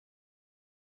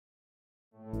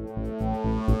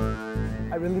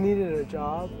I really needed a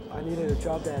job. I needed a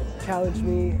job that challenged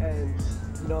me and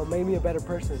made me a better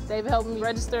person. They've helped me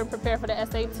register and prepare for the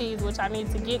SATs, which I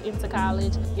need to get into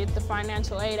college, get the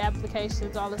financial aid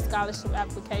applications, all the scholarship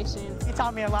applications. He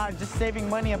taught me a lot, just saving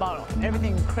money, about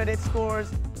everything, credit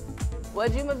scores.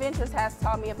 What Juma Ventures has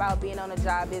taught me about being on a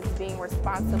job is being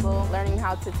responsible, learning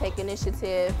how to take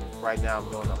initiative. Right now I'm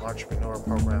doing an entrepreneur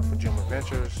program for Juma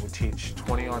Ventures. We teach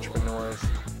 20 entrepreneurs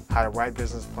how to write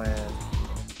business plans.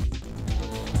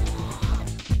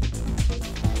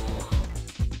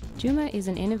 Juma is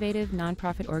an innovative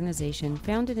nonprofit organization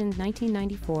founded in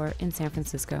 1994 in San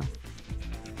Francisco.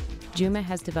 Juma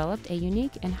has developed a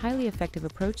unique and highly effective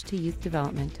approach to youth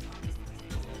development.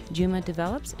 Juma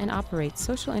develops and operates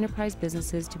social enterprise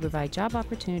businesses to provide job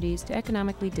opportunities to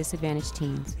economically disadvantaged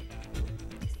teens.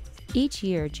 Each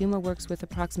year, Juma works with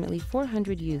approximately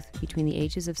 400 youth between the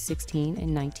ages of 16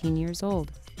 and 19 years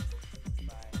old.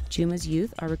 Juma's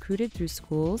youth are recruited through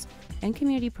schools and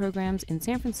community programs in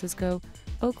San Francisco,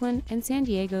 Oakland, and San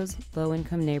Diego's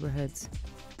low-income neighborhoods.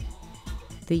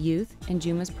 The youth in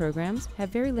Juma's programs have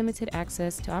very limited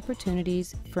access to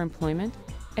opportunities for employment,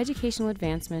 educational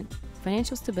advancement,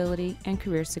 financial stability, and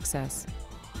career success.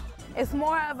 It's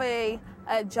more of a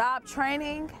job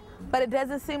training, but it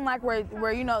doesn't seem like we're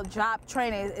job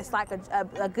training. It's like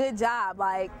a good job,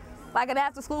 like an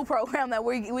after-school program that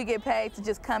we get paid to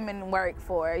just come and work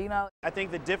for, I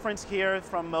think the difference here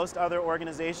from most other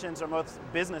organizations or most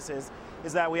businesses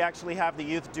is that we actually have the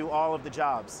youth do all of the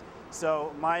jobs.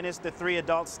 So minus the 3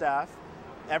 adult staff,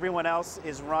 everyone else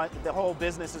is the whole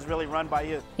business is really run by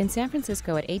youth. In San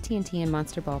Francisco at AT&T and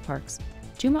Monster Ballparks,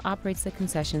 Juma operates the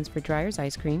concessions for Dreyer's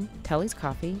Ice Cream, Tully's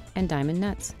Coffee, and Diamond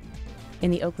Nuts. In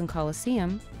the Oakland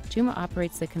Coliseum, Juma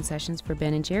operates the concessions for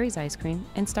Ben & Jerry's Ice Cream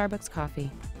and Starbucks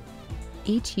Coffee.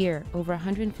 Each year, over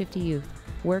 150 youth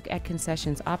work at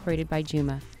concessions operated by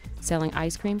Juma, selling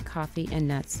ice cream, coffee, and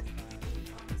nuts.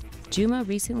 Juma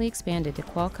recently expanded to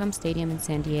Qualcomm Stadium in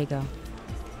San Diego.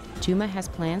 Juma has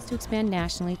plans to expand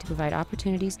nationally to provide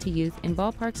opportunities to youth in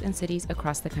ballparks and cities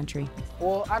across the country.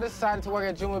 Well, I decided to work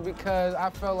at Juma because I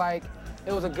felt like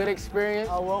it was a good experience.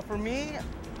 Well, for me,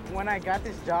 when I got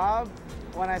this job,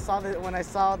 when I saw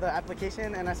the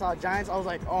application and I saw Giants, I was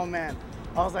like, oh man.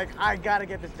 I gotta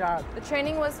get this job. The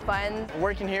training was fun.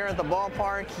 Working here at the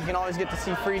ballpark, you can always get to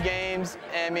see free games.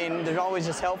 They're always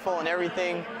just helpful and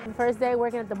everything. The first day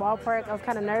working at the ballpark, I was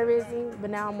kind of nervous, but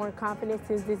now I'm more confident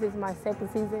since this is my second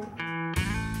season.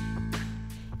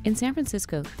 In San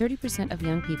Francisco, 30% of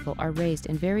young people are raised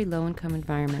in very low-income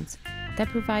environments that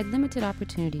provide limited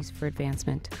opportunities for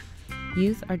advancement.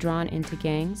 Youth are drawn into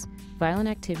gangs, violent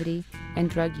activity, and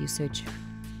drug usage.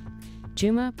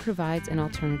 Juma provides an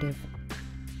alternative.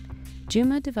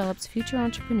 Juma develops future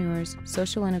entrepreneurs,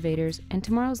 social innovators, and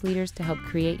tomorrow's leaders to help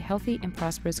create healthy and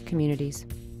prosperous communities.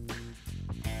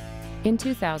 In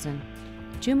 2000,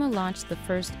 Juma launched the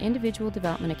first individual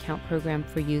development account program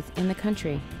for youth in the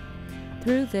country.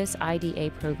 Through this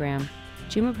IDA program,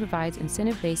 Juma provides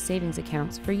incentive-based savings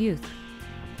accounts for youth.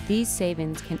 These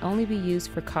savings can only be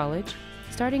used for college,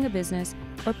 starting a business,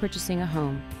 or purchasing a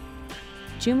home.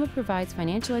 Juma provides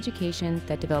financial education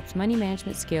that develops money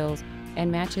management skills and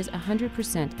matches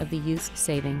 100% of the youth's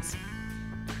savings.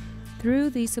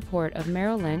 Through the support of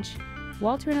Merrill Lynch,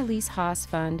 Walter and Elise Haas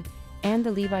Fund, and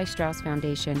the Levi Strauss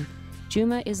Foundation,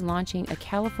 Juma is launching a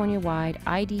California-wide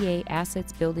IDA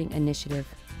Assets Building Initiative.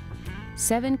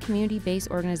 7 community-based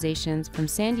organizations from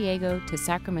San Diego to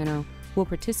Sacramento will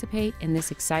participate in this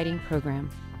exciting program.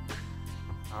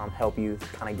 Help youth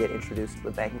kind of get introduced to the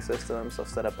banking system, so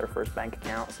set up their first bank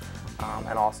accounts,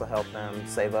 and also help them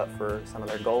save up for some of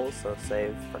their goals, so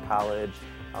save for college,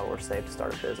 or save to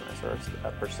start a business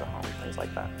or purchase a home, things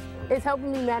like that. It's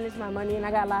helping me manage my money, and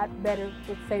I got a lot better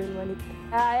with saving money.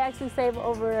 I actually save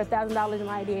over $1,000 in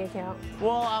my IDA account.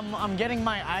 Well, I'm getting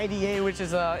my IDA, which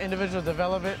is an individual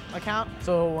development account.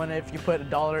 So if you put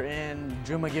 $1 in,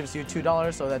 Juma gives you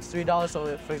 $2, so that's $3. So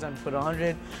if, for example, you put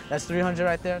 100, that's 300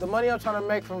 right there. The money I'm trying to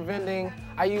make from vending,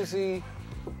 I usually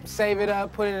save it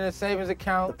up, put it in a savings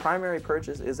account. The primary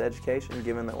purchase is education,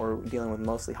 given that we're dealing with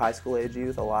mostly high school age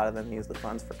youth. A lot of them use the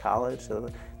funds for college,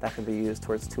 so that can be used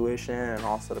towards tuition and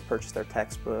also to purchase their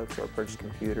textbooks or purchase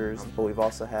computers. But we've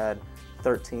also had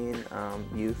 13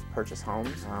 youth purchase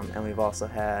homes, and we've also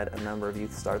had a number of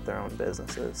youth start their own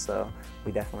businesses. So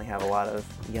we definitely have a lot of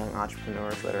young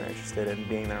entrepreneurs that are interested in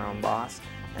being their own boss,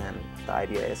 and the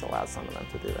IDA has allowed some of them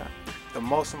to do that. The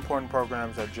most important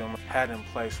programs that Juma had in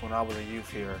place when I was a youth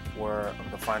here were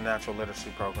the financial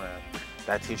literacy program.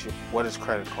 That teaches you what is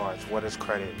credit cards, what is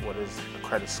credit, what is the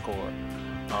credit score,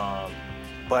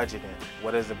 budgeting,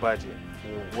 what is the budget,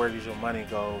 where does your money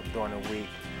go during the week,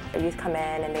 The youth come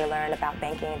in and they learn about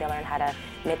banking, they learn how to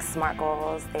make SMART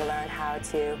goals, they learn how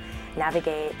to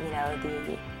navigate,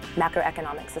 the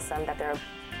macroeconomic system that they're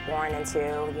born into,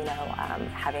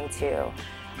 having to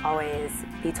always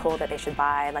be told that they should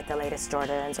buy like the latest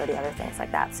Jordans or the other things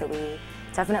like that. So we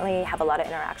definitely have a lot of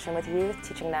interaction with youth,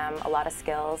 teaching them a lot of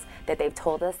skills that they've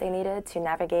told us they needed to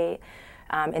navigate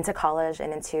into college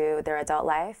and into their adult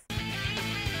life.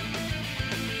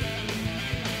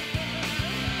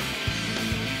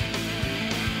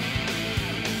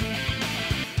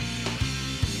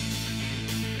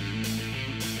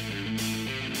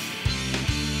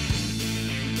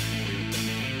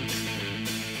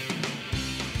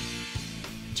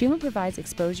 JUMA provides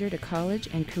exposure to college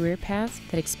and career paths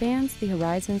that expands the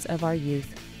horizons of our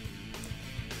youth.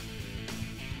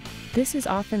 This is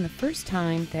often the first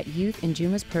time that youth in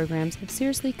JUMA's programs have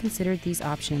seriously considered these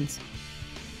options.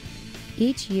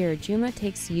 Each year, JUMA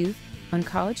takes youth on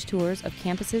college tours of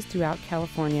campuses throughout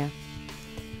California.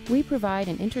 We provide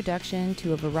an introduction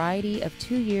to a variety of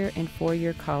 2-year and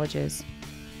 4-year colleges.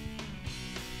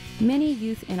 Many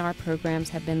youth in our programs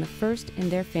have been the first in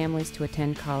their families to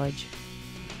attend college.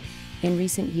 In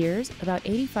recent years, about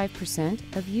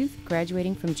 85% of youth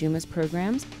graduating from JUMA's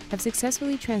programs have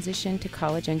successfully transitioned to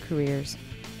college and careers.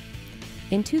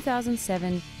 In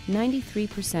 2007,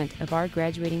 93% of our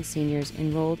graduating seniors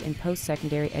enrolled in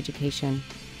post-secondary education.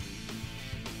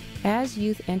 As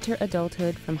youth enter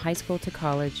adulthood from high school to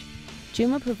college,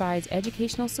 JUMA provides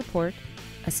educational support,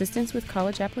 assistance with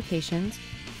college applications,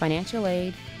 financial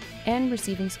aid, and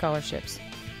receiving scholarships.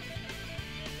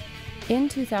 In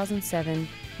 2007,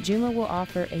 JUMA will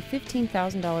offer a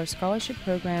 $15,000 scholarship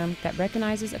program that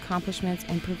recognizes accomplishments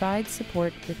and provides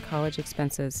support with college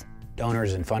expenses.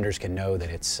 Donors and funders can know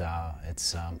that it's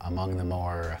among the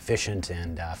more efficient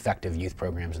and effective youth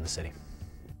programs in the city.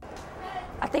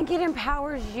 I think it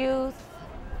empowers youth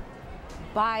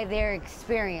by their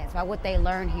experience, by what they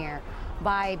learn here,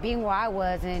 by being where I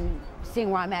was and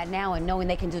seeing where I'm at now and knowing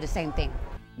they can do the same thing.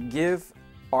 Give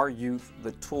our youth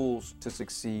the tools to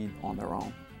succeed on their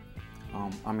own.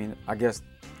 I guess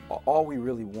all we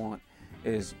really want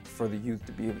is for the youth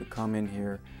to be able to come in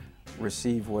here,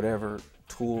 receive whatever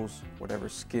tools, whatever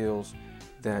skills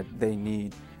that they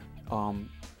need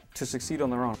to succeed on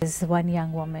their own. There's one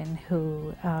young woman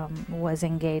who was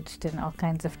engaged in all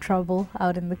kinds of trouble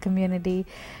out in the community,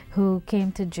 who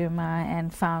came to JUMA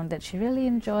and found that she really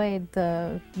enjoyed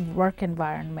the work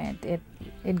environment.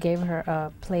 It gave her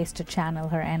a place to channel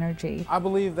her energy. I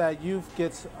believe that youth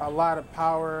gets a lot of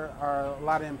power or a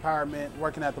lot of empowerment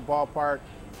working at the ballpark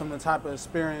from the type of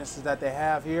experiences that they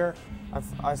have here.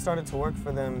 I started to work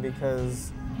for them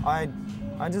because I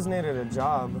just needed a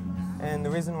job. And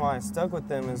the reason why I stuck with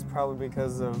them is probably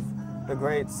because of the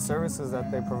great services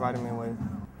that they provided me with.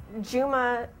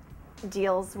 JUMA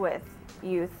deals with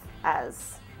youth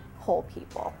as whole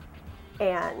people.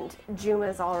 And JUMA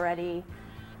has already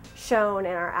shown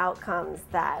in our outcomes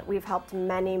that we've helped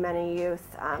many, many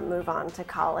youth move on to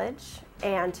college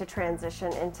and to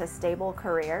transition into stable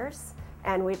careers.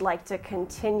 And we'd like to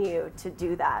continue to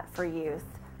do that for youth.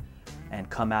 And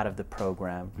come out of the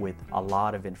program with a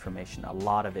lot of information, a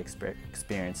lot of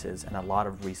experiences, and a lot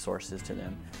of resources to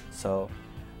them. So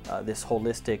this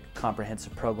holistic,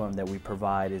 comprehensive program that we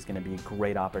provide is going to be a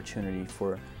great opportunity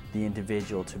for the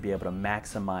individual to be able to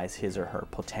maximize his or her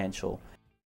potential.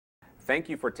 Thank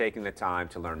you for taking the time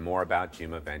to learn more about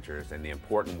JUMA Ventures and the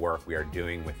important work we are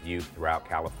doing with youth throughout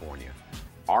California.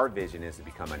 Our vision is to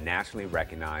become a nationally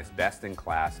recognized,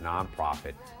 best-in-class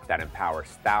nonprofit that empowers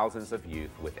thousands of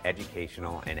youth with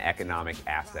educational and economic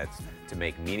assets to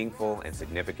make meaningful and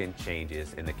significant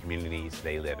changes in the communities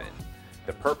they live in.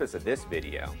 The purpose of this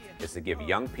video is to give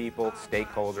young people,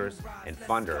 stakeholders, and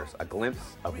funders a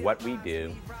glimpse of what we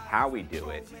do, how we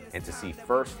do it, and to see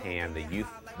firsthand the youth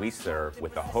we serve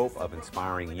with the hope of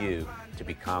inspiring you to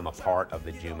become a part of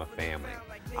the JUMA family.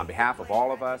 On behalf of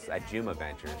all of us at JUMA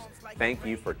Ventures, thank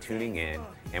you for tuning in,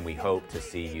 and we hope to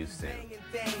see you soon.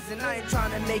 And I ain't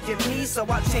trying to make it me, so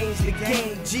I change the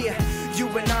game. Yeah, you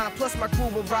and I, plus my crew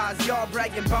will rise. Y'all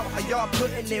bragging about how y'all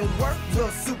putting in work, we'll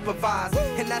supervise.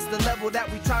 And that's the level that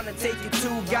we trying to take it to.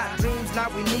 Got dreams, now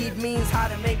we need means how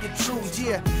to make it true.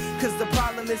 Yeah, cause the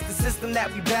problem is the system that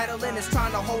we battle in is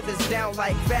trying to hold us down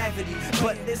like gravity.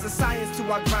 But there's a science to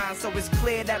our grind, so it's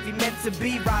clear that we meant to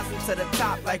be rising to the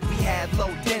top like we had low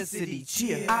density.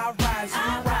 Yeah, I rise, we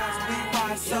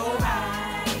rise so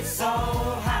high, so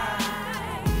high.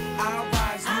 I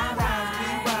rise, we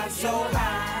rise so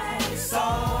high, so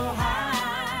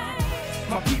high.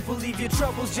 My people, leave your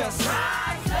troubles, just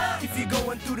rise up. If you're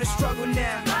going through the struggle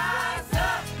now, rise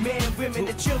up. Men, women,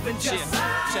 the children just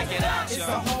check it out, it's yo.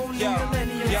 a whole new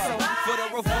millennium. So For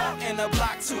the revolt in the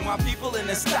block too, my people in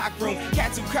the stock room.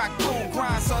 Cat to cock boom,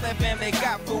 grind so that family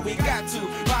got food. We got to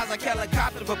rise like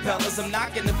helicopter propellers. I'm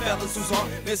knocking the fellas who's on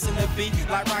missing the beat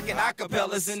like rocking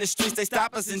acapellas in the streets. They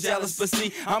stop us and jealous, but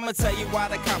see, I'ma tell you why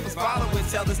the coppers follow and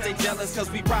tell us they jealous.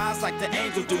 Cause we rise like the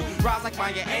angel do, rise like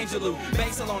Maya Angelou.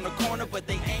 Basil on the corner, but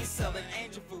they ain't selling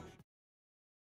angel food.